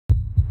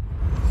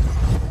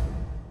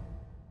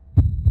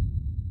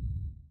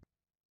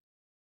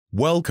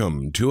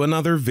Welcome to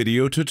another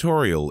video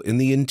tutorial in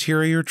the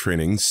Interior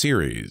Training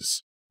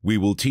series. We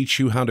will teach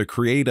you how to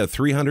create a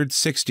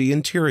 360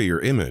 interior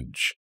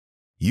image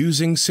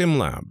using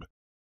SimLab.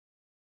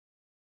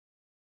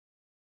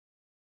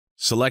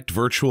 Select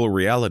Virtual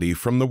Reality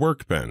from the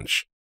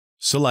workbench.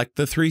 Select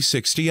the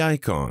 360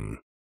 icon.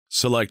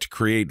 Select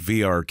Create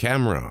VR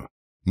Camera.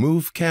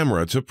 Move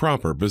camera to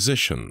proper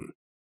position.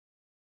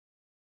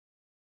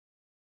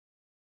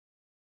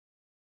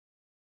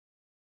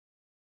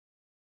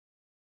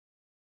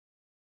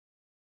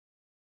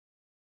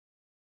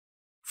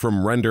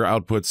 From Render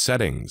Output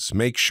Settings,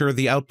 make sure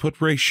the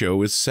output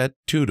ratio is set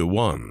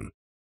 2:1.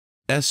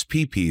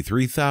 SPP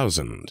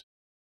 3000.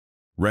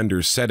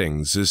 Render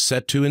Settings is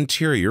set to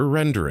Interior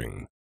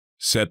Rendering.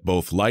 Set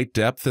both light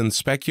depth and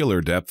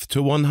specular depth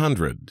to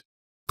 100.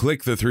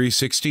 Click the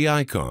 360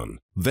 icon,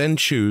 then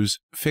choose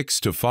Fix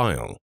to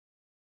File.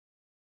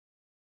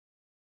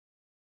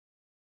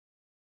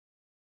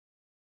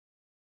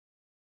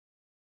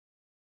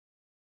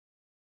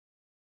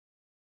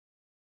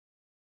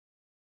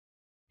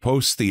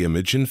 Post the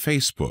image in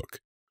Facebook.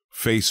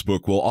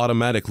 Facebook will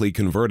automatically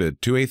convert it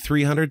to a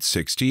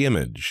 360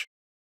 image.